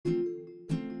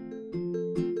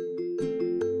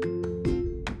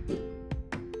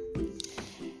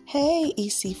Hey,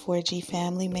 EC4G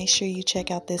family, make sure you check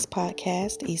out this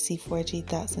podcast, EC4G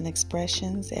Thoughts and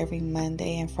Expressions, every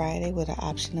Monday and Friday with an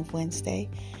option of Wednesday.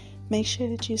 Make sure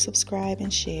that you subscribe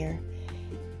and share.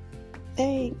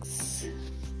 Thanks.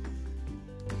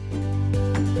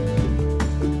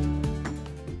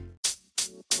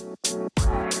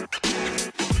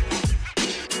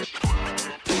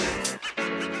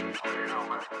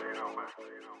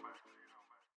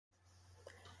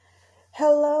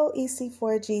 Hello,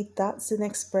 EC4G Thoughts and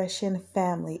Expression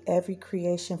family. Every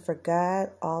creation for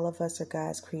God. All of us are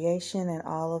God's creation, and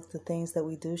all of the things that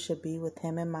we do should be with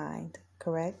Him in mind.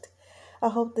 Correct? I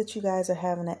hope that you guys are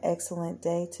having an excellent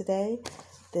day today.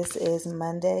 This is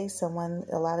Monday.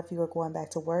 A lot of you are going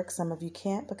back to work. Some of you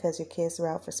can't because your kids are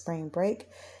out for spring break,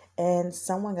 and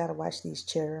someone got to watch these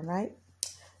children, right?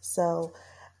 So,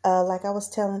 like I was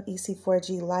telling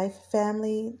EC4G Life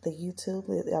family,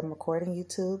 I'm recording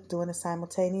YouTube, doing it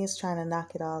simultaneous, trying to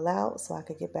knock it all out so I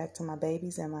could get back to my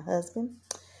babies and my husband.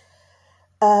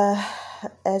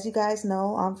 As you guys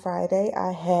know, on Friday,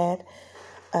 I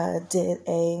did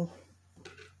a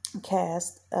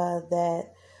cast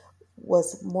that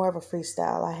was more of a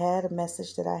freestyle. I had a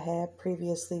message that I had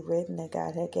previously written that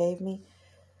God had gave me,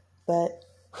 but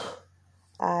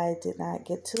I did not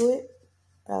get to it.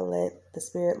 I let the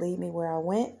Spirit lead me where I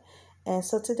went. And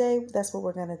so today, that's what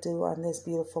we're going to do on this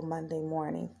beautiful Monday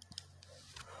morning.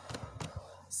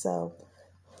 So,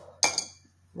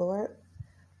 Lord,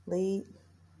 lead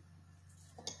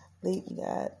me,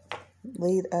 God.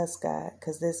 Lead us, God,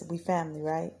 because we family,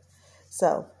 right?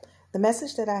 So, the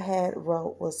message that I had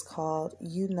wrote was called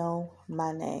You Know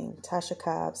My Name. Tasha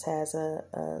Cobbs has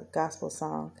a gospel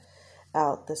song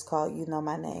out that's called You Know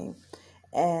My Name.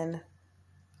 And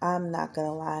I'm not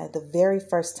gonna lie, the very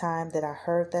first time that I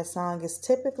heard that song it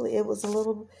was a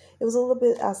little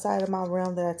bit outside of my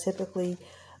realm that I typically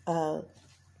go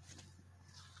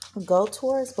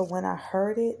towards, but when I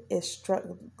heard it, it struck.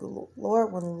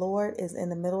 Lord, when the Lord is in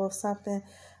the middle of something,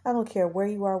 I don't care where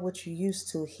you are, what you used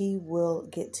to, He will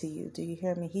get to you. Do you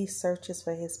hear me? He searches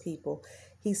for His people.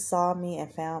 He saw me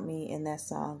and found me in that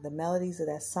song. The melodies of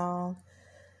that song,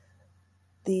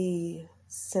 the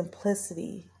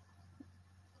simplicity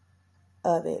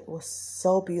of it was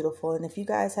so beautiful. And if you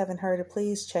guys haven't heard it,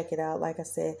 please check it out. Like I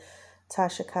said,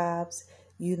 Tasha Cobbs,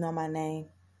 You Know My Name.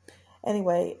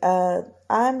 Anyway,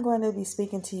 I'm going to be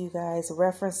speaking to you guys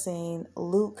referencing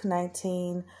Luke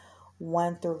 19,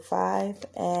 1 through 5.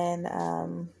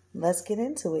 And let's get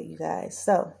into it, you guys.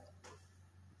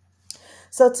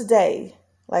 So today,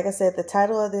 like I said, the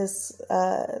title of this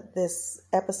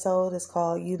episode is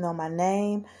called You Know My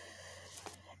Name.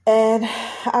 And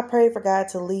I pray for God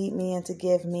to lead me and to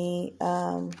give me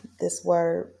this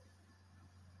word.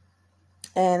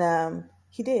 And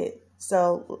He did.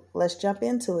 So let's jump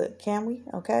into it. Can we?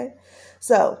 Okay.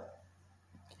 So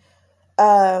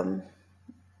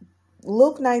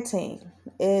Luke 19.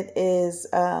 It is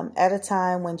at a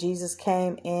time when Jesus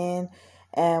came in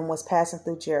and was passing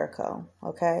through Jericho.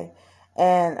 Okay.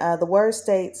 And the word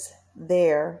states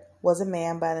there was a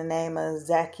man by the name of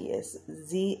Zacchaeus,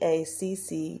 Zacchaeus,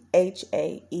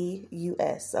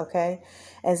 okay?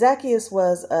 And Zacchaeus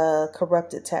was a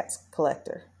corrupted tax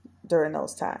collector during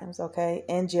those times, okay,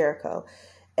 in Jericho.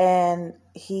 And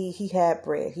he had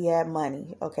bread, he had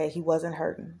money, okay? He wasn't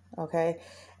hurting, okay?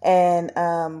 And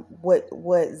what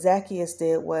Zacchaeus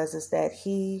did is that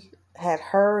he had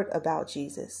heard about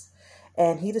Jesus.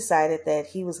 And he decided that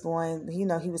he was going, he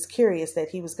was curious that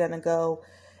he was going to go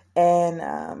and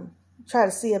try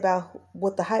to see about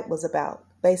what the hype was about,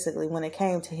 basically, when it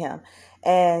came to him.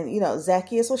 And,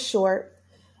 Zacchaeus was short.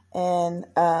 And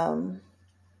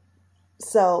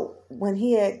so when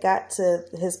he had got to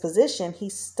his position, he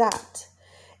stopped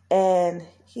and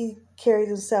he carried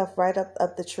himself right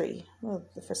up the tree. Well,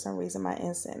 for some reason, my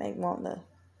incense ain't wanting to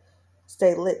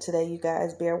stay lit today. You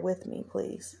guys, bear with me,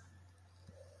 please.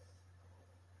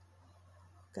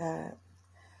 God,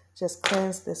 just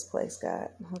cleanse this place, God.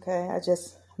 Okay, I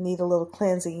just need a little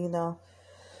cleansing,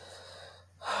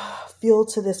 fuel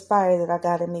to this fire that I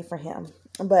got in me for Him.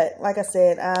 But like I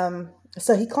said,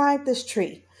 so he climbed this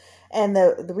tree. And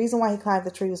the reason why he climbed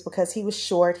the tree was because he was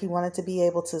short. He wanted to be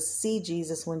able to see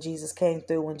Jesus when Jesus came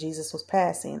through, when Jesus was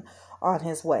passing on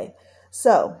his way.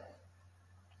 So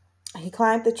he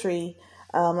climbed the tree.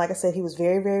 Like I said, he was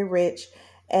very, very rich.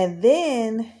 And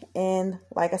then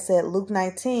like I said, Luke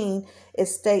 19, it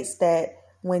states that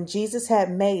when Jesus had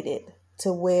made it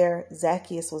to where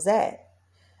Zacchaeus was at,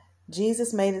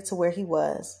 Jesus made it to where he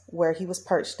was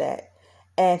perched at,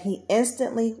 and he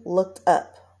instantly looked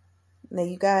up. Now,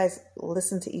 you guys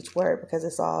listen to each word because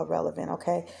it's all relevant,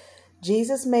 okay?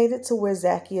 Jesus made it to where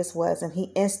Zacchaeus was, and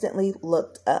he instantly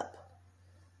looked up.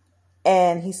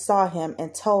 And he saw him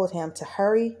and told him to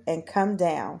hurry and come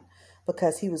down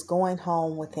because he was going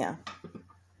home with him.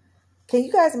 Can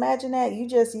you guys imagine that? You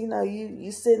just,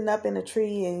 you sitting up in a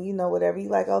tree and whatever. You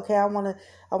like, okay, I want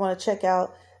to check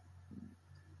out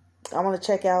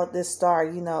this star,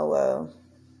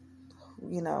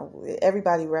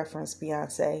 everybody referenced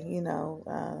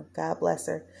Beyonce, God bless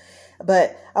her.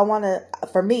 But I want to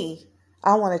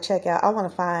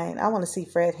see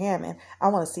Fred Hammond. I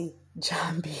want to see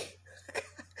John B.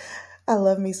 I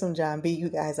love me some John B, you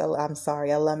guys. I'm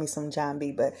sorry. I love me some John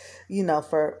B, but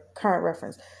for current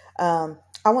reference, I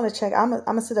want to check. I'm going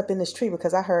to sit up in this tree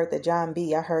because I heard that John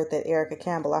B, I heard that Erica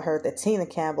Campbell, I heard that Tina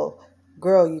Campbell,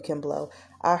 girl, you can blow.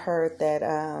 I heard that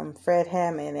Fred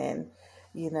Hammond and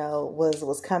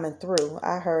was coming through.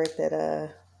 I heard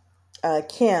that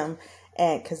Kim,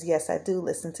 and because yes, I do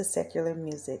listen to secular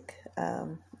music.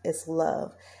 It's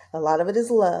love. A lot of it is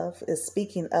love. Is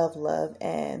speaking of love,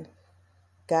 and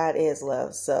God is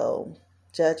love. So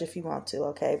judge if you want to,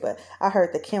 okay? But I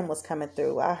heard that Kim was coming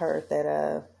through. I heard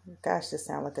that gosh, this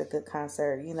sounds like a good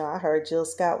concert. I heard Jill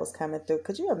Scott was coming through.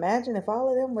 Could you imagine if all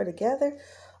of them were together?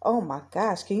 Oh my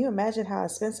gosh, can you imagine how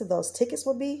expensive those tickets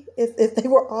would be if they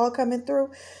were all coming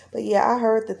through? But yeah, I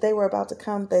heard that they were about to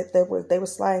come, that they were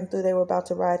sliding through, they were about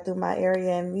to ride through my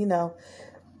area, and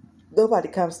nobody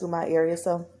comes through my area,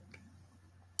 so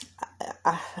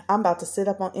I'm about to sit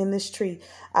up in this tree.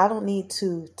 I don't need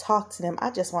to talk to them.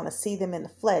 I just want to see them in the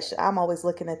flesh. I'm always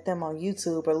looking at them on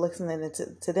YouTube or listening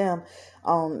to them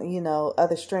on,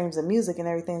 other streams of music and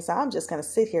everything. So I'm just going to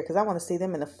sit here because I want to see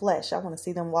them in the flesh. I want to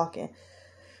see them walking.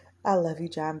 I love you,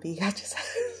 John B.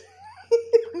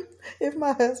 If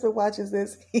my husband watches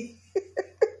this,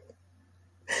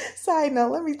 side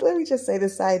note, let me just say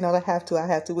this side note. I have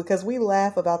to, because we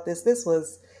laugh about this. This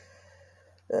was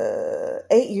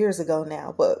 8 years ago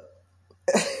now, but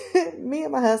me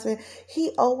and my husband,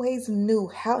 he always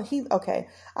knew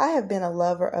I have been a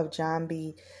lover of John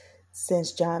B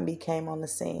since John B came on the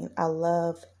scene. I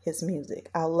love his music.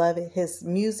 I love it. His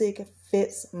music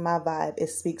fits my vibe. It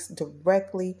speaks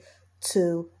directly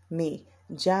to me.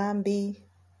 John B,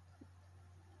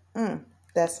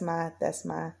 that's my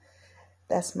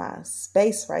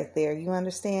space right there. You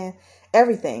understand?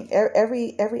 Everything,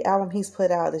 every album he's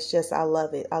put out is just, I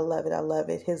love it. I love it. I love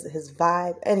it. His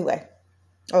vibe. Anyway.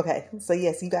 Okay. So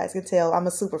yes, you guys can tell I'm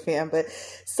a super fan, but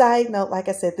side note, like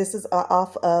I said, this is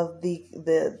off of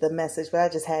the message, but I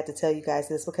just had to tell you guys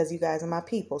this because you guys are my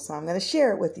people. So I'm going to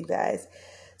share it with you guys.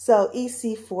 So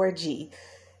EC4G,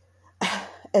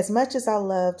 as much as I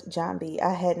loved John B,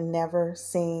 I had never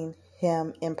seen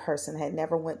him in person, had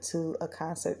never went to a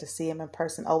concert to see him in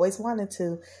person, always wanted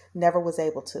to, never was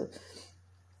able to.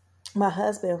 My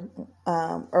husband,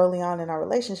 early on in our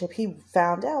relationship, he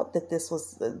found out that this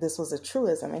was a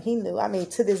truism, and he knew. I mean,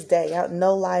 to this day,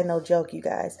 no lie, no joke, you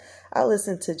guys. I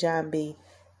listen to John B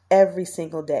every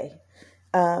single day,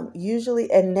 usually,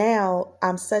 and now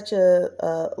I'm such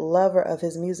a lover of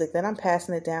his music that I'm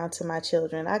passing it down to my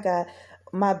children. I got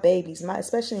my babies,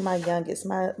 especially my youngest,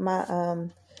 my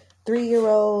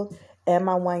 3-year-old and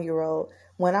my 1-year-old.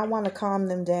 When I want to calm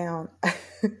them down,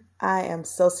 I am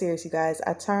so serious, you guys.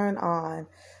 I turn on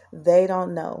They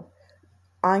Don't Know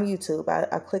on YouTube.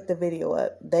 I click the video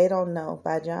up. They Don't Know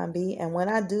by John B. And when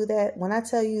I do that, when I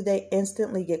tell you they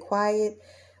instantly get quiet,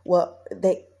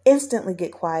 they instantly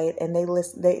get quiet and they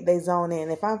listen. They zone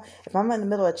in. If I'm in the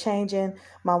middle of changing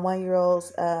my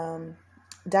 1-year-old's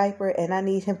diaper and I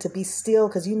need him to be still,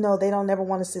 because they don't never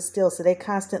want to sit still, so they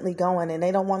constantly going and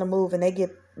they don't want to move, and they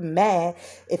get mad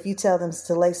if you tell them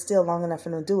to lay still long enough for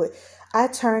them to do it. I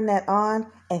turn that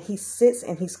on and he sits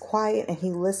and he's quiet and he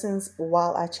listens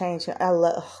while I change him.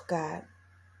 Oh God,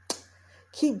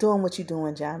 keep doing what you're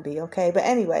doing, John B. Okay, but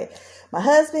anyway, my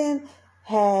husband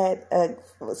had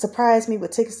surprised me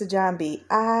with tickets to John B.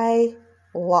 I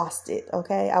lost it.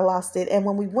 Okay, I lost it, and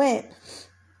when we went,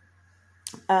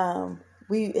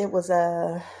 it was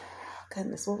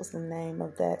goodness, what was the name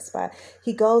of that spot?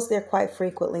 He goes there quite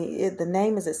frequently. The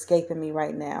name is escaping me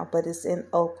right now, but it's in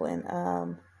Oakland.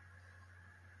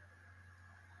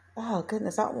 Oh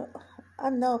goodness, I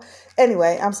know.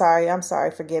 Anyway, I'm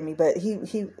sorry, forgive me, but he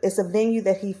it's a venue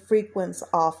that he frequents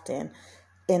often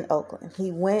in Oakland.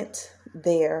 He went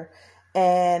there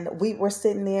and we were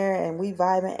sitting there and we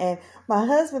vibing, and my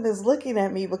husband is looking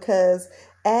at me because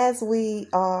as we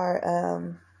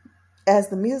are as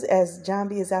John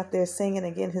B is out there singing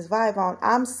and getting his vibe on,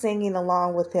 I'm singing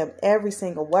along with him every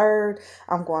single word.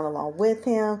 I'm going along with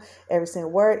him every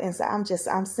single word, and so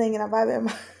I'm singing, I'm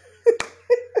vibing.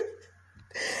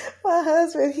 My my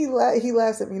husband, he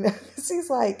laughs at me now because he's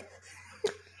like,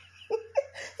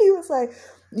 he was like,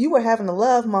 you were having a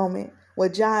love moment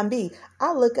with John B.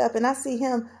 I look up and I see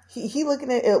him. He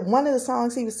looking at one of the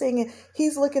songs he was singing.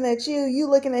 He's looking at you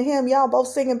looking at him. Y'all both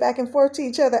singing back and forth to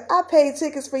each other. I paid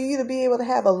tickets for you to be able to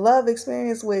have a love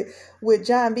experience with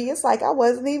John B. It's like I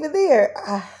wasn't even there.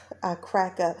 I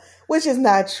crack up, which is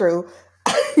not true.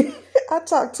 I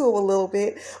talked to him a little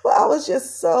bit, but I was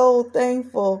just so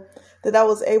thankful that I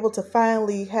was able to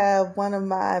finally have one of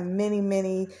my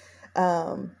many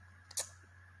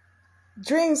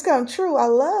dreams come true. I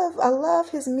love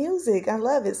his music. I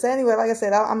love it. So anyway, like I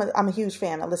said, I'm a huge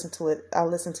fan. I listen to it. I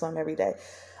listen to him every day.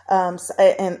 And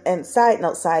side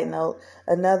note,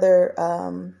 another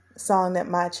song that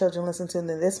my children listen to, and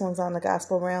this one's on the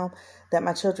gospel realm, that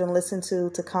my children listen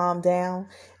to calm down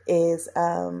is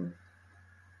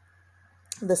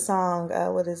the song,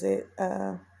 what is it?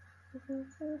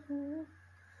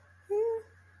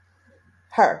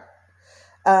 Her.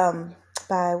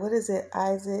 By, what is it?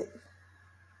 Isaac.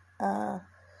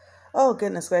 Oh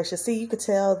goodness gracious. See, you could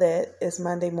tell that it's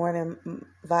Monday morning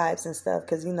vibes and stuff,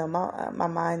 because my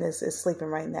mind is sleeping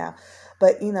right now.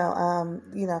 But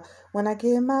when I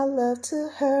give my love to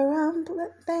her, I'm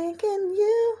thanking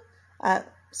you. I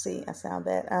sound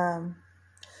bad.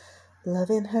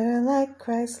 Loving her like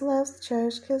Christ loves the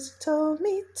church, because he told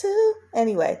me to.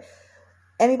 Anyway,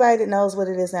 anybody that knows what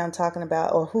it is that I'm talking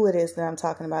about, or who it is that I'm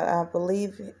talking about,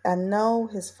 I know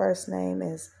his first name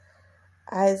is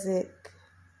Isaac.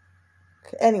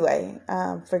 Anyway,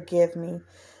 forgive me.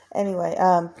 Anyway,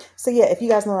 so yeah, if you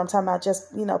guys know what I'm talking about,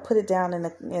 just put it down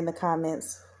in the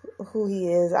comments who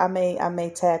he is. I may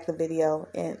tag the video,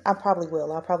 and I probably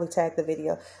will. I'll probably tag the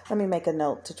video. Let me make a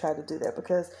note to try to do that,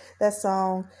 because that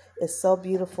song is so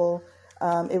beautiful.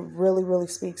 It really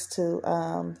speaks to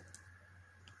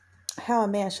how a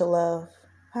man should love.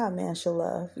 How a man should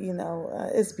love.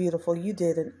 It's beautiful. You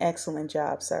did an excellent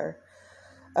job, sir,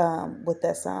 with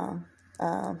that song.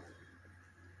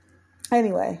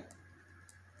 Anyway,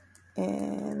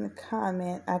 in the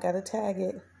comment, I gotta tag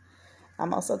it.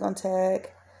 I'm also gonna tag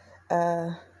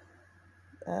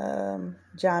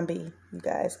John B, you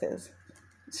guys, because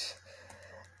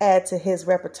add to his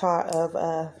repertoire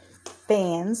of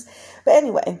fans. But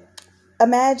anyway,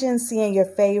 imagine seeing your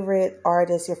favorite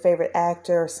artist, your favorite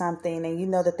actor or something, and you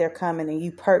know that they're coming, and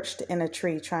you perched in a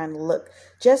tree trying to look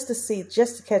just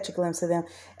to catch a glimpse of them,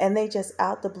 and they just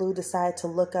out the blue decide to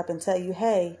look up and tell you,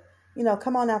 hey,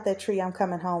 come on out that tree, I'm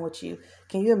coming home with you.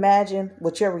 Can you imagine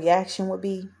what your reaction would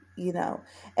be?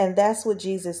 And that's what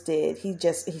Jesus did. He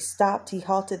stopped, he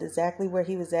halted exactly where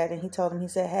he was at, and he told him, he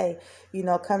said, hey,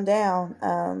 come down.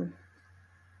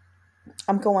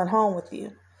 I'm going home with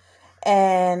you.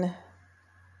 And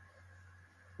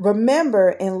remember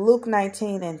in Luke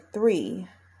 19:3,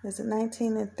 is it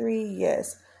 19:3?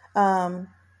 Yes.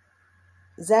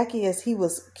 Zacchaeus, he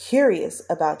was curious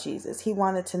about Jesus. He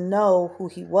wanted to know who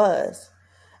he was.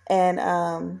 And,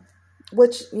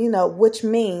 which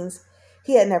means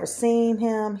he had never seen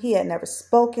him. He had never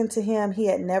spoken to him. He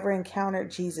had never encountered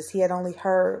Jesus. He had only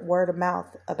heard word of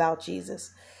mouth about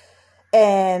Jesus.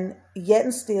 And yet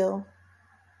and still,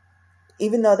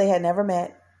 even though they had never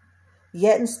met,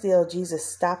 yet and still, Jesus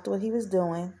stopped what he was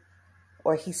doing,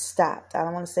 or he stopped. I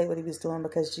don't want to say what he was doing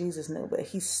because Jesus knew, but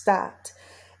he stopped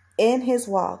in his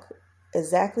walk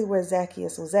exactly where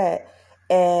Zacchaeus was at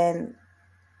and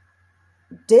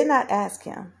did not ask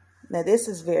him. Now, this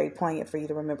is very poignant for you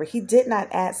to remember. He did not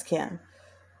ask him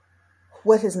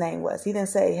what his name was. He didn't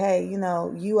say, hey,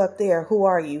 you up there, who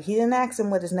are you? He didn't ask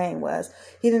him what his name was.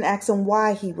 He didn't ask him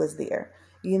why he was there.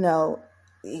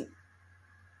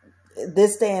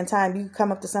 This day and time, you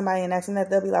come up to somebody and ask them that,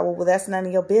 they'll be like, well, that's none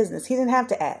of your business. He didn't have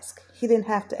to ask.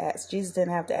 Jesus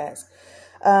didn't have to ask.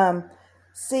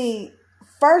 See,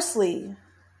 firstly,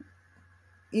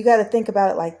 you got to think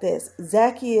about it like this.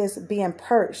 Zacchaeus being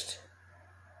perched,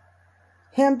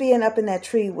 him being up in that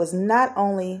tree, was not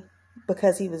only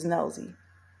because he was nosy.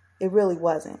 It really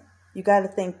wasn't. You got to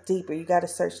think deeper. You got to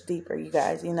search deeper, you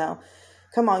guys.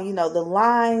 Come on, the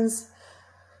lines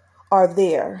are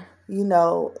there.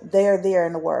 They're there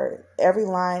in the word. Every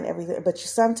line, everything. But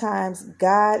sometimes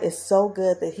God is so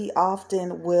good that he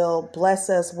often will bless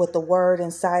us with the word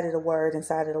inside of the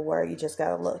word, You just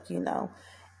got to look,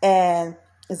 And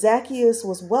Zacchaeus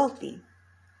was wealthy.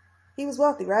 He was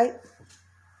wealthy, right?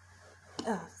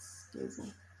 Oh, excuse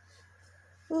me.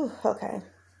 Ooh, okay.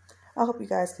 I hope you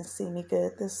guys can see me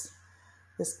good. This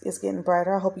is getting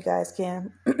brighter. I hope you guys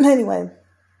can. Anyway.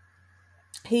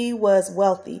 He was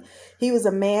wealthy. He was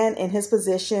a man in his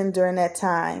position during that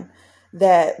time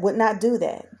that would not do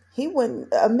that. He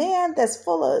wouldn't. A man that's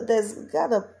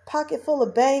got a pocket full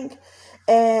of bank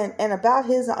and about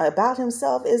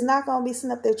himself is not going to be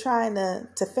sitting up there trying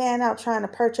to fan out, trying to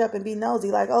perch up and be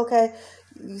nosy. Like, okay,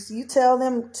 you tell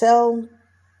them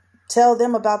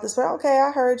about this. Okay,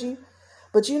 I heard you.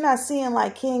 But you're not seeing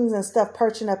like kings and stuff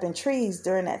perching up in trees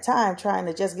during that time, trying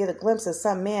to just get a glimpse of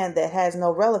some man that has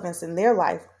no relevance in their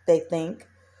life, they think,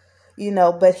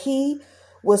 but he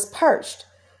was perched.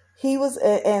 He was,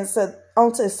 and so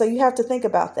you have to think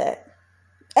about that.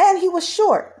 And he was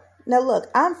short. Now look,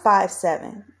 I'm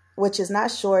 5'7", which is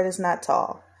not short, it's not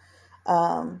tall.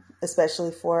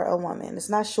 Especially for a woman. It's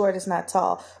not short, it's not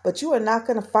tall. But you are not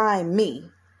going to find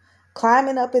me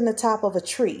climbing up in the top of a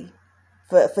tree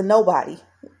for nobody,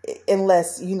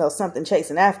 unless something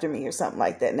chasing after me or something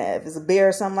like that. Now if it's a bear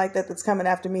or something like that that's coming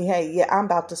after me, hey, yeah, I'm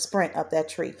about to sprint up that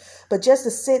tree. But just to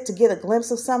sit to get a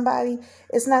glimpse of somebody,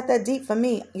 it's not that deep for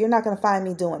me. You're not going to find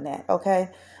me doing that. Okay.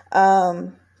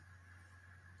 But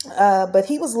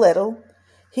he was little.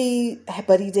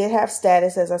 But he did have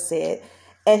status, as I said,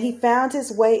 and he found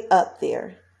his way up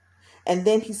there, and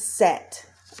then he sat,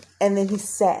 and then he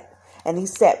sat. And he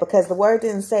sat, because the word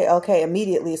didn't say, okay,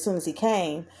 immediately as soon as he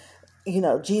came,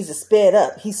 Jesus sped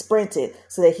up. He sprinted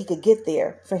so that he could get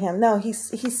there for him. No, he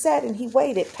sat and he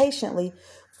waited patiently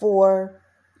for,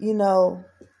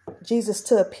 Jesus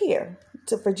to appear,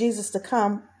 for Jesus to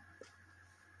come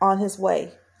on his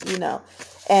way,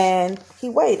 and he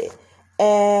waited.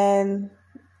 And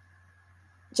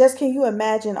just, can you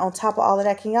imagine on top of all of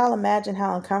that? Can y'all imagine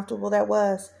how uncomfortable that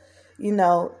was? Ain't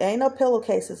no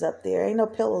pillowcases up there. Ain't no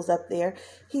pillows up there.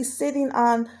 He's sitting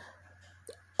on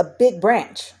a big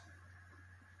branch.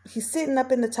 He's sitting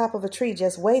up in the top of a tree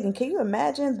just waiting. Can you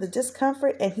imagine the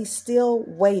discomfort? And he still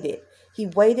waited. He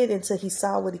waited until he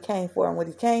saw what he came for. And what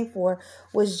he came for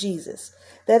was Jesus.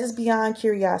 That is beyond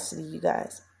curiosity, you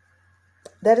guys.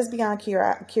 That is beyond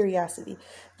curiosity.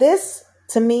 This,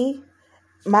 to me,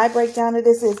 my breakdown of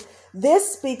this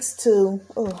speaks to,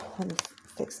 let me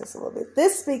fix this a little bit.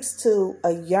 This speaks to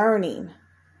a yearning.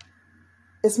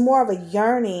 It's more of a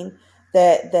yearning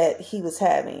that he was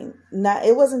having. Not,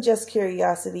 it wasn't just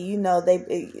curiosity. You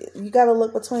got to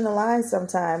look between the lines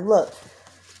sometime. Look,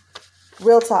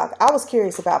 real talk. I was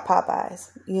curious about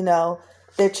Popeyes.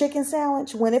 Their chicken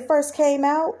sandwich, when it first came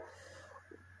out,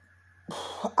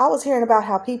 I was hearing about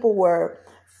how people were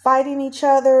fighting each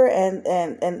other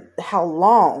and how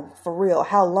long, for real,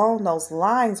 how long those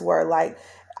lines were. Like,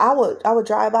 I would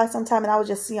drive by sometime and I would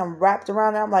just see them wrapped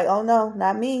around, and I'm like, oh no,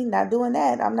 not me, not doing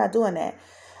that. I'm not doing that.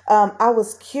 I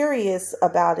was curious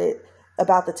about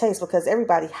the taste, because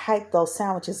everybody hyped those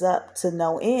sandwiches up to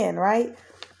no end, right?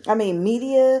 I mean,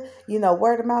 media,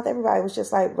 word of mouth, everybody was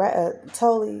just like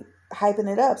totally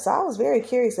hyping it up. So I was very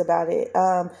curious about it.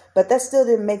 But that still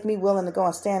didn't make me willing to go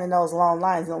and stand in those long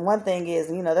lines. And one thing is,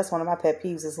 that's one of my pet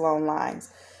peeves is long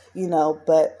lines,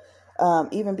 but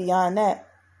even beyond that,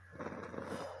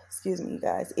 excuse me, you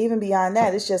guys, even beyond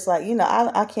that, it's just like,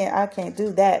 I can't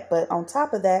do that. But on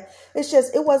top of that,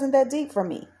 it wasn't that deep for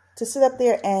me to sit up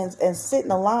there and sit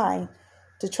in a line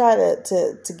to try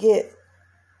to get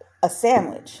a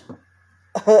sandwich.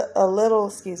 A little,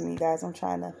 excuse me, you guys, I'm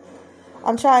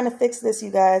trying to fix this,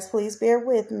 you guys. Please bear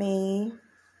with me.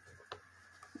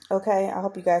 Okay, I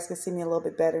hope you guys can see me a little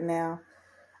bit better now.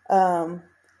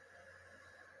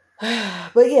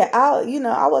 But yeah,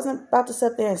 I wasn't about to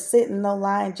sit there and sit in no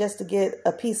line just to get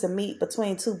a piece of meat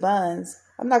between two buns.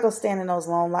 I'm not gonna stand in those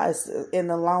long lines,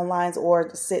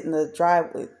 or sit in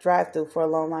the drive-through for a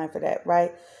long line for that,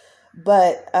 right?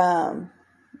 But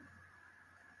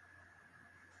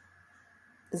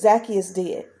Zacchaeus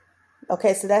did.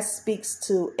 Okay, so that speaks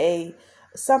to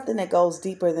something that goes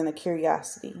deeper than a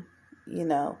curiosity,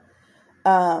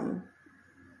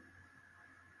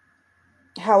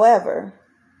 However,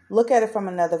 look at it from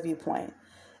another viewpoint.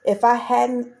 If I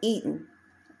hadn't eaten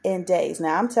in days,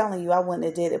 now I'm telling you I wouldn't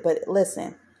have did it, but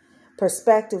listen,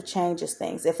 perspective changes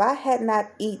things. If I had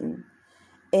not eaten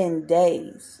in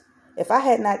days, if I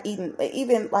had not eaten,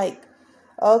 even like,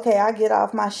 okay, I get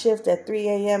off my shift at 3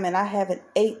 a.m. and I haven't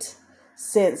ate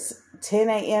since 10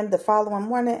 a.m. the following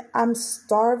morning, I'm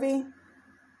starving.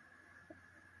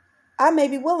 I may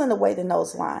be willing to wait in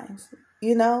those lines,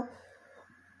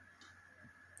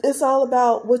 It's all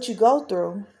about what you go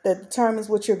through that determines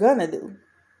what you're going to do,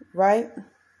 right?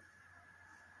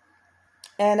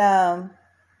 And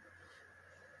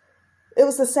it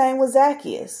was the same with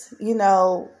Zacchaeus,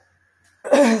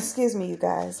 Excuse me, you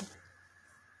guys,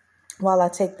 while I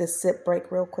take this sip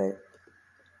break real quick.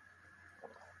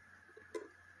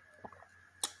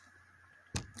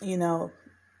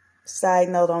 Side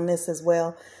note on this as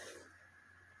well.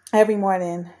 every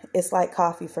morning it's like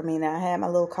coffee for me now. I have my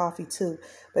little coffee too,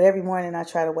 but every morning I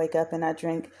try to wake up and I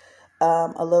drink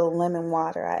a little lemon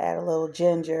water. I add a little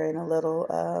ginger and a little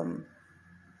oh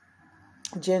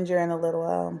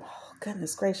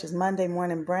goodness gracious, Monday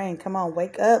morning brain, come on,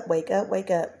 wake up, wake up,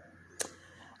 wake up.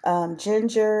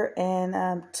 Ginger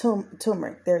and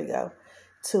turmeric, there you go,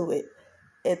 to it,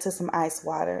 into some ice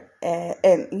water, and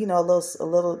a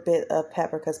little bit of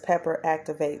pepper, because pepper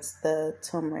activates the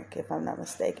turmeric, if I'm not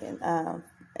mistaken.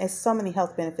 It's so many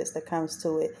health benefits that comes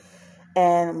to it,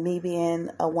 and me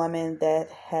being a woman that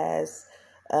has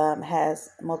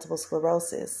multiple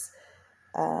sclerosis,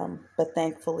 but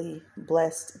thankfully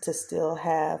blessed to still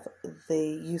have the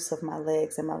use of my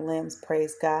legs and my limbs.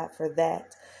 Praise God for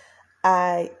that.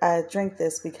 I drink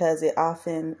this because it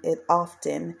often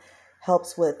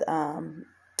helps with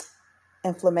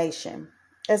inflammation,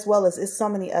 as well as it's so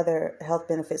many other health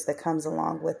benefits that comes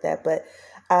along with that. But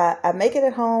I make it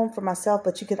at home for myself,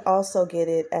 but you could also get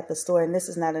it at the store. And this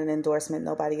is not an endorsement.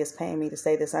 Nobody is paying me to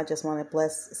say this. I just want to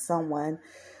bless someone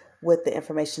with the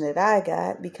information that I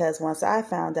got, because once I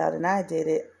found out and I did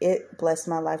it, it blessed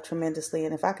my life tremendously.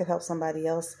 And if I could help somebody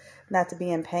else not to be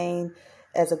in pain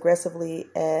as aggressively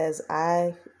as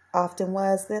I often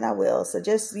was, then I will. So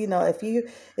just, if you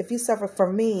suffer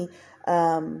from me,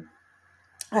 I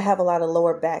have a lot of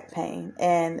lower back pain.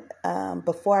 And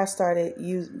before I started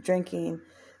drinking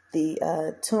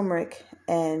the turmeric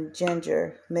and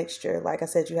ginger mixture, like I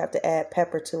said, you have to add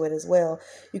pepper to it as well.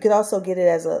 You could also get it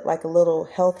as a little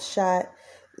health shot.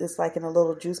 It's like in a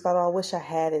little juice bottle. I wish I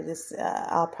had it.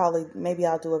 Maybe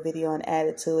I'll do a video and add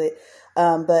it to it.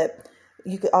 But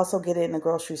you could also get it in the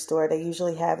grocery store. They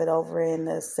usually have it over in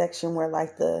the section where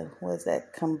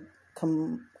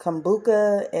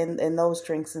kombucha and those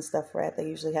drinks and stuff are at. They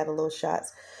usually had a little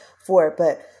shots for it.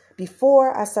 But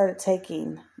before I started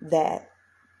taking that,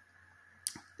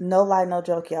 no lie, no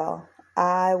joke, y'all,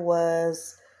 I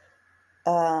was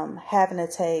having to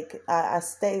take, I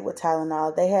stayed with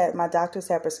Tylenol. My doctors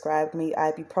had prescribed me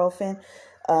ibuprofen,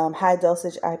 high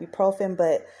dosage ibuprofen,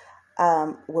 but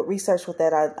with research with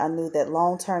that, I knew that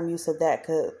long-term use of that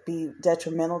could be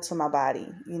detrimental to my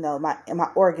body, my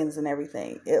organs and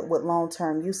everything, with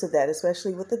long-term use of that,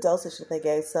 especially with the dosage that they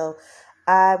gave. So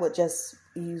I would just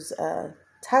use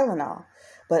Tylenol.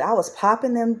 But I was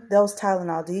popping those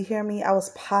Tylenol. Do you hear me? I was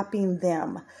popping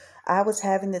them. I was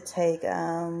having to take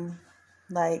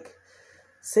like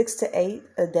 6 to 8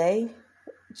 a day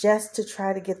just to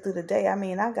try to get through the day. I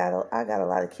mean, I got a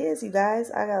lot of kids, you guys.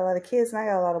 I got a lot of kids, and I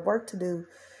got a lot of work to do,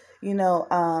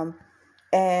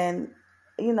 and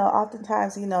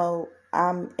oftentimes,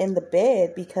 I'm in the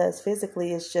bed because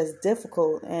physically it's just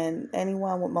difficult. And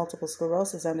anyone with multiple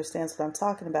sclerosis understands what I'm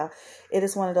talking about. It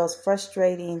is one of those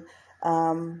frustrating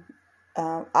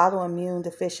autoimmune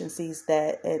deficiencies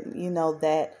that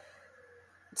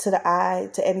to the eye,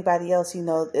 to anybody else,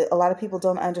 a lot of people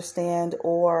don't understand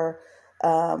or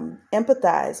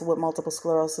empathize with multiple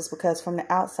sclerosis, because from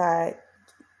the outside,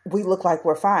 we look like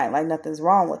we're fine, like nothing's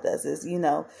wrong with us,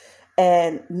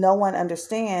 and no one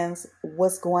understands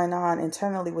what's going on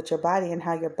internally with your body and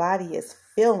how your body is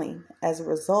feeling as a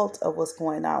result of what's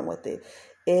going on with it.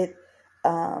 It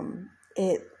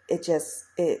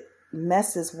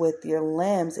messes with your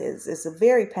limbs. It's a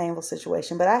very painful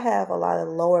situation. But I have a lot of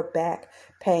lower back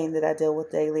pain that I deal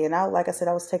with daily, and like I said,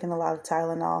 I was taking a lot of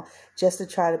Tylenol just to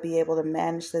try to be able to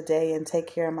manage the day and take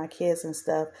care of my kids and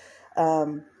stuff.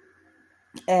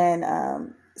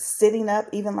 Sitting up,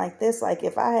 even like this, like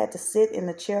if I had to sit in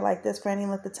a chair like this for any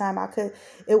length of time,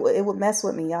 it would mess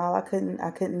with me, y'all. I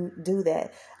couldn't do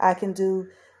that. I can do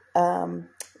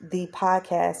the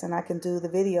podcast and I can do the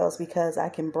videos because I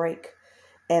can break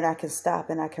and I can stop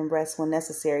and I can rest when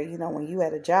necessary. When you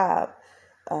at a job,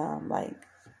 like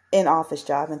an office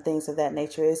job and things of that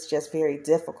nature, it's just very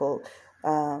difficult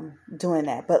doing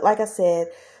that. But like I said,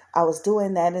 I was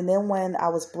doing that. And then when I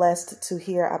was blessed to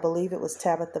hear, I believe it was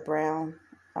Tabitha Brown,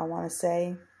 I want to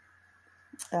say,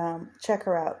 check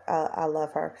her out. I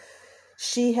love her.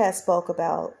 She had spoke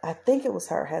about, I think it was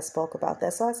her, had spoke about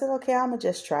that. So I said, okay, I'm going to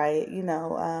just try it,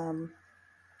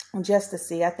 just to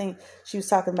see. I think she was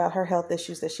talking about her health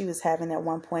issues that she was having at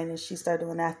one point, and she started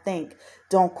doing that. I think,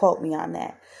 don't quote me on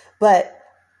that. But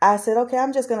I said, okay,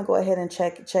 I'm just going to go ahead and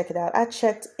check it out. I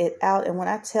checked it out. And when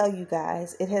I tell you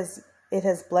guys, it has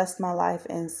blessed my life.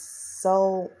 And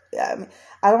so,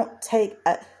 I don't take,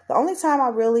 the only time I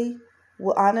really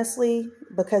will, honestly,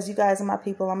 because you guys are my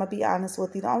people, I'm going to be honest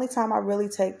with you. The only time I really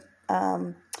take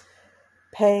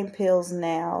pain pills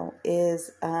now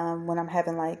is when I'm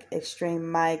having like extreme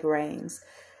migraines,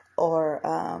 or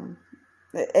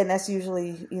And that's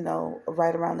usually,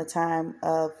 right around the time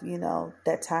of,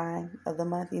 that time of the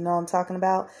month, what I'm talking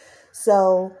about.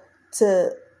 So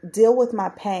to deal with my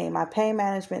pain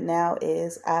management now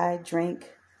is I drink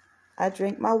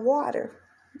my water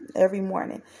every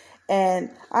morning. And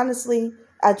honestly,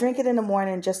 I drink it in the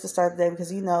morning just to start the day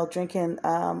because, drinking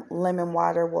lemon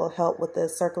water will help with the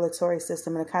circulatory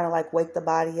system and kind of like wake the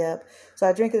body up. So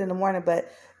I drink it in the morning.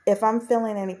 But if I'm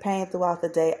feeling any pain throughout the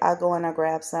day, I go and I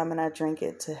grab some and I drink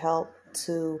it to help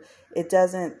it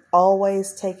doesn't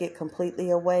always take it completely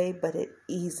away, but it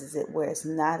eases it where it's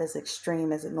not as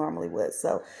extreme as it normally would.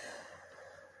 So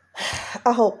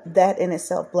I hope that in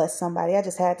itself bless somebody. I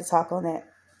just had to talk on that.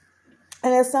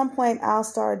 And at some point, I'll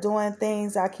start doing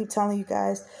things. I keep telling you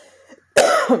guys,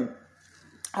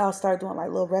 I'll start doing like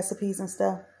little recipes and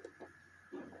stuff.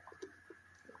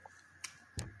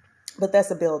 But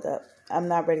that's a build up. I'm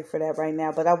not ready for that right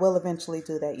now, but I will eventually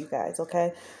do that, you guys.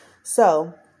 Okay.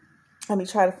 So let me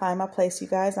try to find my place, you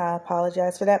guys. I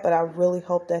apologize for that, but I really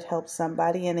hope that helps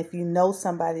somebody. And if you know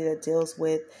somebody that deals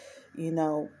with,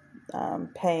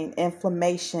 pain,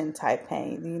 inflammation type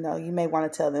pain, you may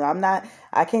want to tell them.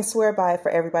 I can't swear by it for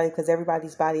everybody because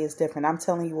everybody's body is different. I'm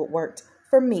telling you what worked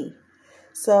for me.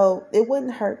 So it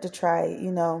wouldn't hurt to try it,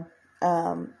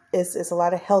 it's a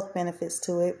lot of health benefits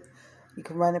to it. You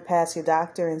can run it past your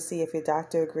doctor and see if your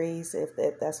doctor agrees, if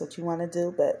that's what you want to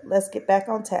do. But let's get back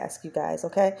on task, you guys,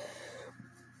 okay?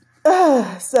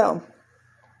 So,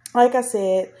 like I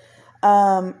said,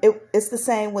 it's the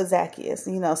same with Zacchaeus.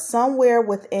 Somewhere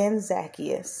within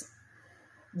Zacchaeus,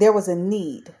 there was a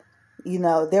need.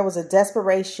 There was a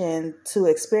desperation to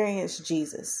experience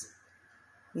Jesus,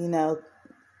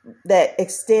 that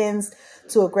extends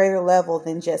to a greater level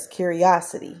than just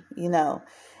curiosity,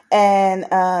 And,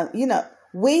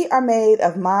 we are made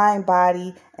of mind,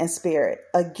 body, and spirit.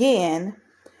 Again,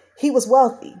 he was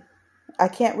wealthy. I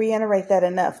can't reiterate that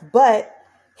enough. But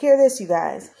hear this, you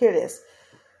guys. Hear this.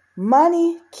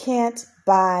 Money can't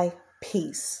buy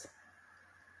peace.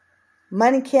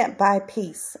 Money can't buy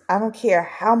peace. I don't care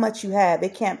how much you have.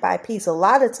 It can't buy peace. A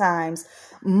lot of times,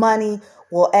 money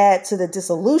will add to the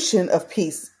dissolution of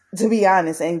peace, to be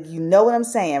honest. And you know what I'm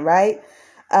saying, right?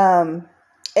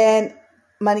 And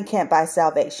money can't buy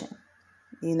salvation.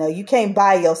 You can't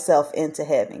buy yourself into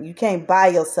heaven. You can't buy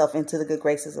yourself into the good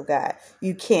graces of God.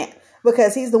 You can't,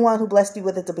 because he's the one who blessed you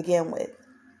with it to begin with,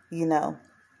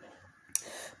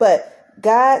 But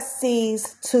God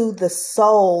sees to the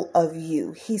soul of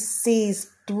you. He sees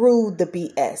through the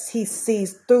BS. He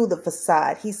sees through the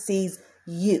facade. He sees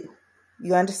you.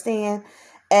 You understand?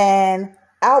 And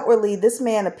outwardly, this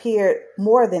man appeared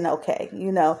more than okay.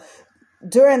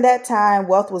 During that time,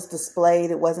 wealth was displayed.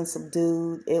 It wasn't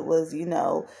subdued. It was, you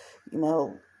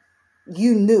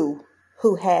knew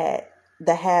who had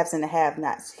the haves and the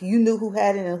have-nots. You knew who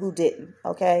had it and who didn't.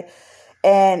 Okay.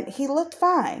 And he looked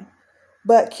fine.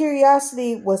 But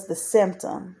curiosity was the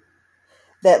symptom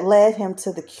that led him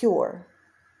to the cure,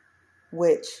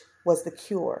 which was the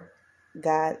cure.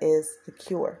 God is the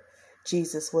cure.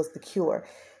 Jesus was the cure.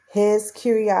 His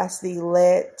curiosity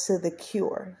led to the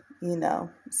cure,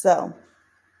 So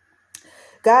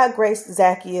God graced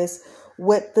Zacchaeus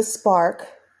with the spark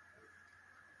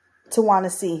to want to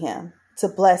see him, to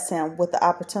bless him with the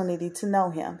opportunity to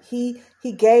know him. He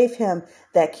gave him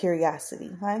that curiosity.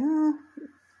 Like, I'm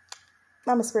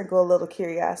going to sprinkle a little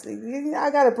curiosity. I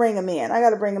got to bring him in. I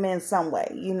got to bring him in some way,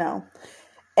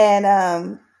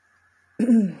 And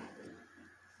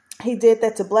he did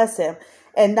that to bless him.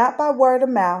 And not by word of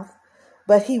mouth,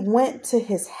 but he went to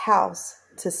his house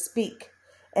to speak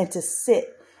and to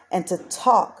sit and to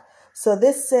talk. So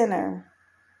this sinner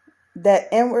that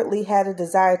inwardly had a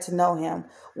desire to know him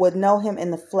would know him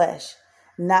in the flesh,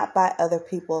 not by other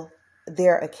people,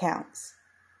 their accounts.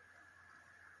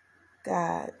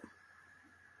 God.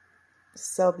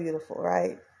 So beautiful,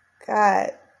 right?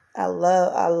 God,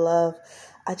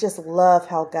 I just love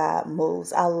how God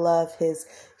moves. I love his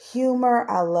humor.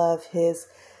 I love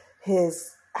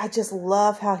I just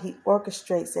love how he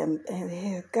orchestrates and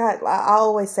God, I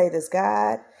always say this,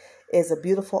 God is a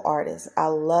beautiful artist. I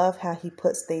love how he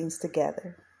puts things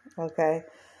together. Okay.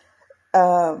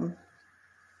 But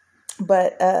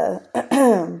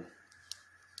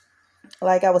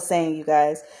like I was saying, you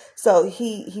guys, so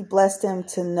he blessed him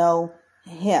to know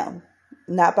him,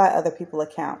 not by other people's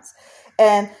accounts.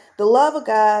 And the love of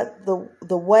God,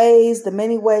 the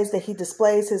many ways that he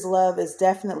displays his love is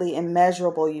definitely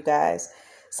immeasurable, you guys.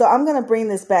 So I'm going to bring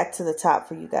this back to the top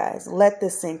for you guys. Let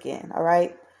this sink in. All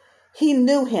right. He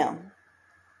knew him.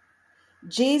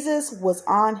 Jesus was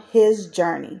on his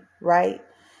journey, right?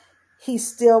 He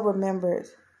still remembered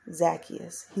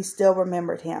Zacchaeus. He still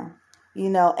remembered him.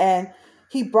 And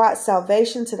he brought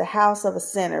salvation to the house of a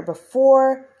sinner.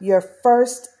 Before your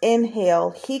first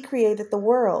inhale, he created the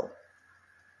world.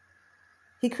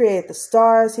 He created the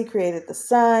stars. He created the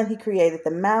sun. He created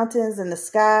the mountains and the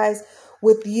skies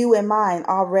with you in mind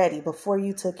already. Before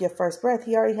you took your first breath,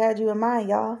 he already had you in mind,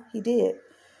 y'all. He did.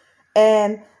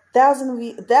 And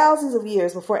thousands of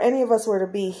years before any of us were to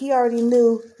be, he already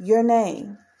knew your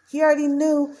name. He already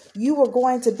knew you were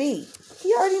going to be.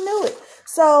 He already knew it.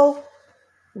 So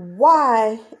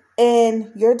why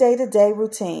in your day-to-day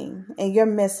routine and your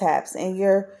mishaps and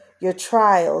your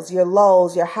trials, your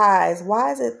lows, your highs,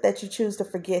 why is it that you choose to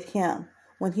forget him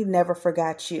when he never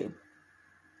forgot you?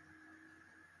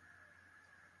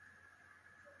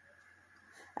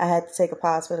 I had to take a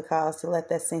pause for the cause to let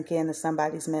that sink into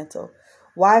somebody's mental.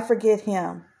 Why forget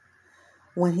him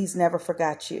when he's never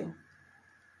forgot you?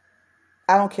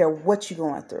 I don't care what you're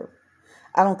going through.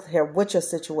 I don't care what your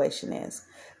situation is.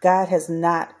 God has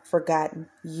not forgotten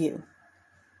you.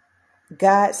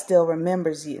 God still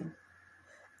remembers you.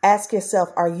 Ask yourself,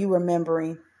 are you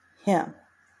remembering him?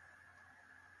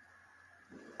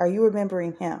 Are you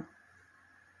remembering him?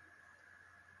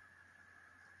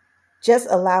 Just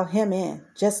allow him in.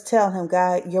 Just tell him,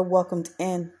 God, you're welcomed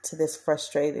into this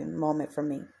frustrating moment for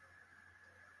me.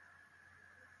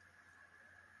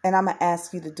 And I'm going to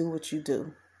ask you to do what you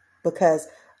do, because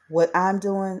what I'm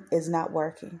doing is not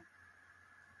working.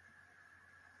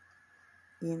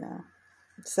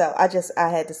 So I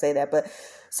had to say that. But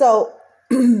so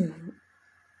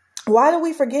why do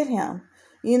we forget him?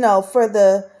 For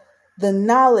the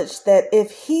knowledge that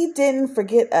if he didn't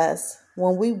forget us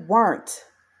when we weren't,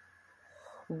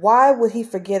 why would he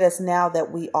forget us now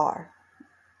that we are?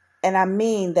 And I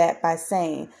mean that by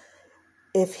saying,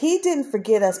 if he didn't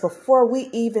forget us before we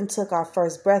even took our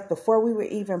first breath, before we were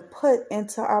even put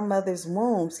into our mother's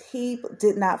wombs, he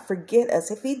did not forget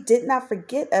us. If he did not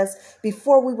forget us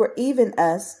before we were even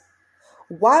us,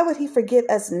 why would he forget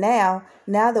us now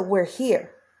that we're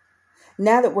here?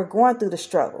 Now that we're going through the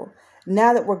struggle,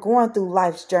 now that we're going through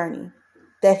life's journey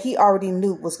that he already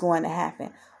knew was going to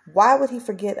happen. Why would he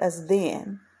forget us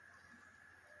then?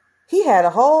 He had a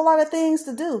whole lot of things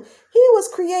to do. He was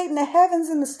creating the heavens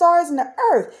and the stars and the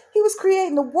earth. He was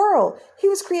creating the world. He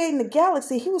was creating the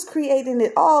galaxy. He was creating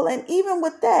it all. And even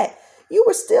with that, you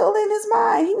were still in his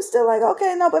mind. He was still like,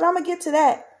 okay, no, but I'm going to get to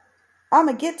that. I'm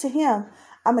going to get to him.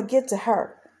 I'm going to get to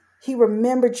her. He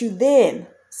remembered you then,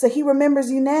 so he remembers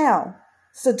you now.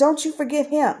 So don't you forget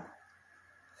him.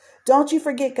 Don't you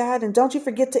forget God, and don't you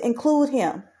forget to include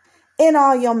him in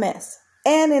all your mess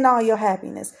and in all your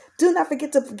happiness. Do not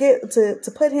forget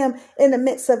to put him in the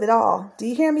midst of it all. Do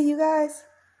you hear me, you guys?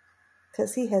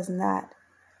 Because he has not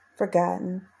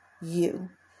forgotten you.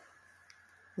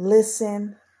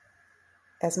 Listen,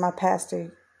 as my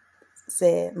pastor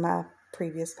said, my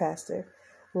previous pastor,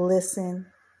 listen,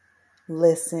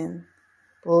 listen,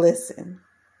 listen.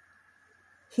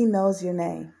 He knows your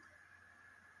name.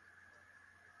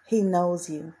 He knows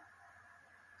you.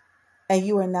 And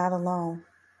you are not alone.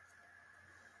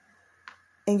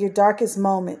 In your darkest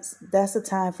moments, that's the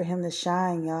time for him to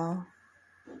shine, y'all.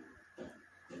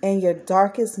 In your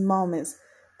darkest moments,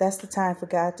 that's the time for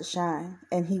God to shine.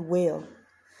 And he will.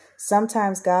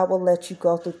 Sometimes God will let you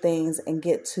go through things and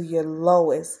get to your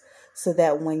lowest so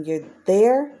that when you're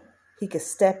there, he can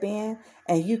step in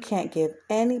and you can't give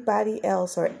anybody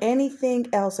else or anything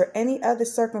else or any other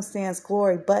circumstance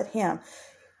glory but him.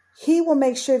 He will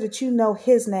make sure that you know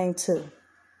his name too.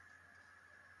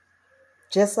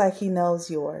 Just like he knows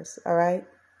yours. All right.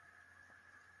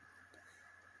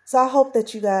 So I hope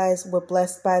that you guys were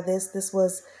blessed by this. This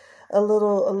was a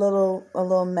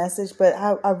little message, but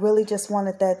I really just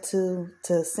wanted that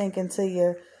to sink into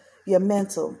your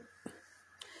mental.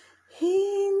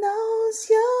 He knows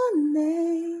your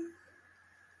name.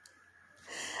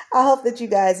 I hope that you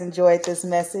guys enjoyed this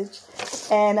message.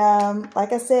 And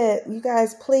like I said, you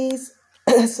guys, please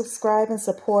subscribe and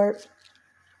support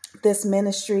this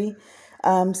ministry.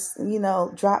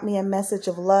 Drop me a message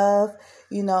of love,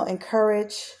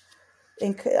 encourage.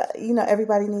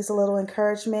 Everybody needs a little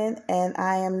encouragement, and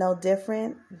I am no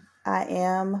different. I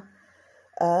am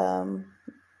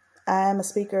a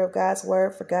speaker of God's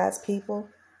word for God's people,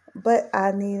 but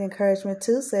I need encouragement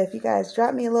too. So if you guys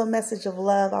drop me a little message of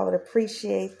love, I would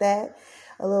appreciate that.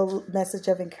 A little message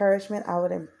of encouragement, I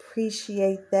would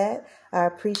appreciate that. I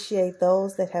appreciate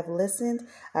those that have listened.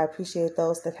 I appreciate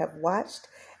those that have watched.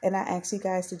 And I ask you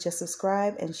guys to just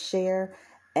subscribe and share.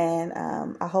 And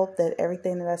I hope that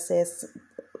everything that I said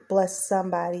blessed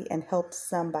somebody and helped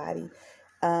somebody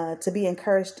to be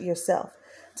encouraged yourself,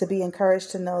 to be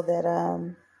encouraged to know that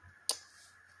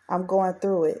I'm going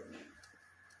through it.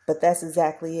 But that's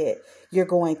exactly it. You're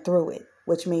going through it,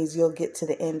 which means you'll get to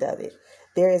the end of it.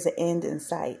 There is an end in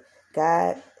sight.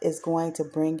 God is going to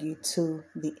bring you to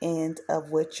the end of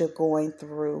what you're going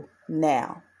through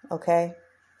now. Okay?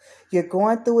 You're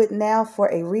going through it now for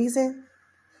a reason.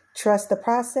 Trust the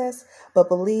process, but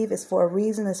believe it's for a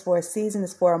reason, it's for a season,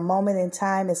 it's for a moment in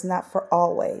time, it's not for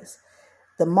always.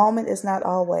 The moment is not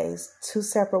always. Two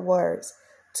separate words,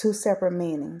 two separate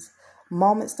meanings.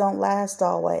 Moments don't last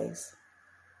always.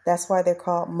 That's why they're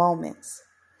called moments.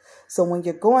 So when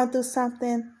you're going through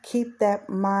something, keep that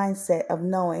mindset of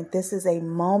knowing this is a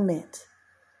moment.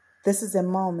 This is a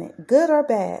moment, good or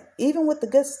bad, even with the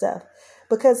good stuff.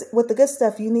 Because with the good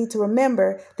stuff, you need to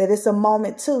remember that it's a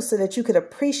moment too, so that you could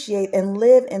appreciate and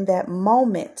live in that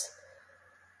moment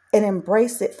and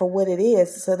embrace it for what it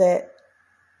is, so that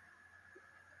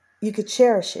you could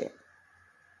cherish it.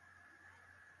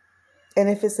 And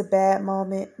if it's a bad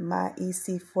moment, my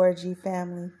EC4G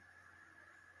family,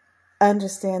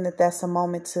 understand that that's a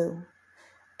moment too.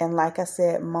 And like I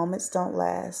said, moments don't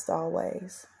last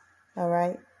always. All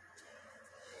right.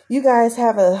 You guys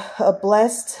have a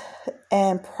blessed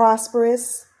and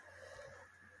prosperous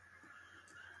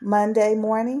Monday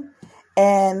morning.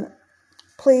 And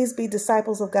please be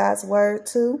disciples of God's word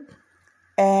too.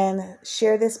 And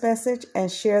share this message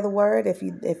and share the word. If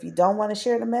you don't want to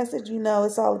share the message,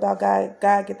 it's all about God.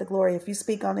 God get the glory. If you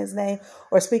speak on his name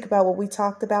or speak about what we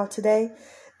talked about today,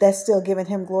 that's still giving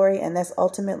him glory. And that's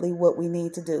ultimately what we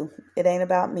need to do. It ain't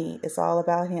about me. It's all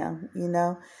about him,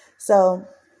 So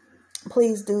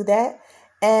please do that.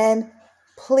 And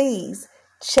please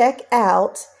check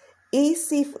out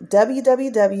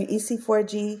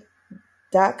www.ec4g.com.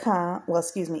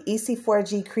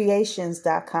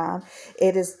 ec4gcreations.com.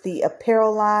 It is the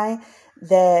apparel line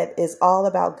that is all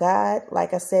about God.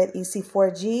 Like I said,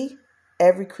 EC4G,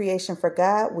 every creation for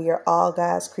God. We are all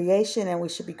God's creation, and we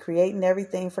should be creating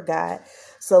everything for God.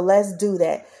 So let's do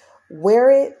that. Wear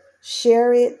it,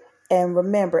 share it, and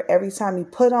remember, every time you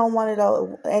put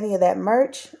on any of that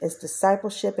merch, it's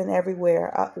discipleship and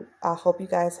everywhere. I hope you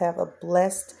guys have a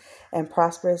blessed and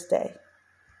prosperous day.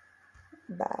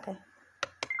 Bye.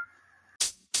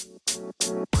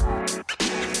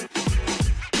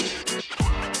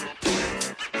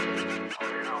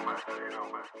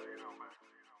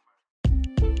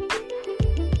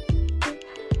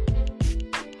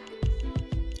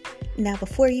 Now,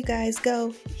 before you guys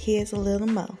go, here's a little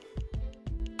mo.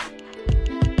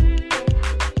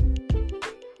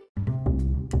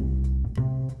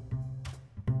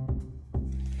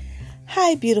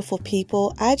 Hi, beautiful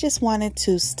people. I just wanted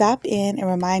to stop in and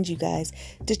remind you guys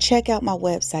to check out my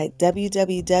website,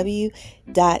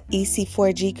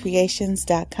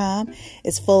 www.ec4gcreations.com.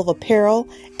 It's full of apparel.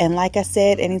 And like I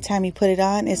said, anytime you put it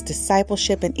on, it's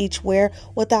discipleship in each wear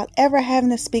without ever having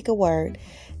to speak a word.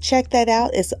 Check that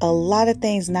out. It's a lot of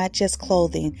things, not just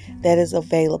clothing, that is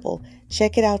available.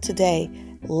 Check it out today.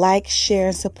 Like, share,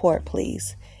 and support,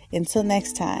 please. Until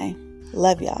next time.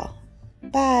 Love y'all.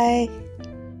 Bye.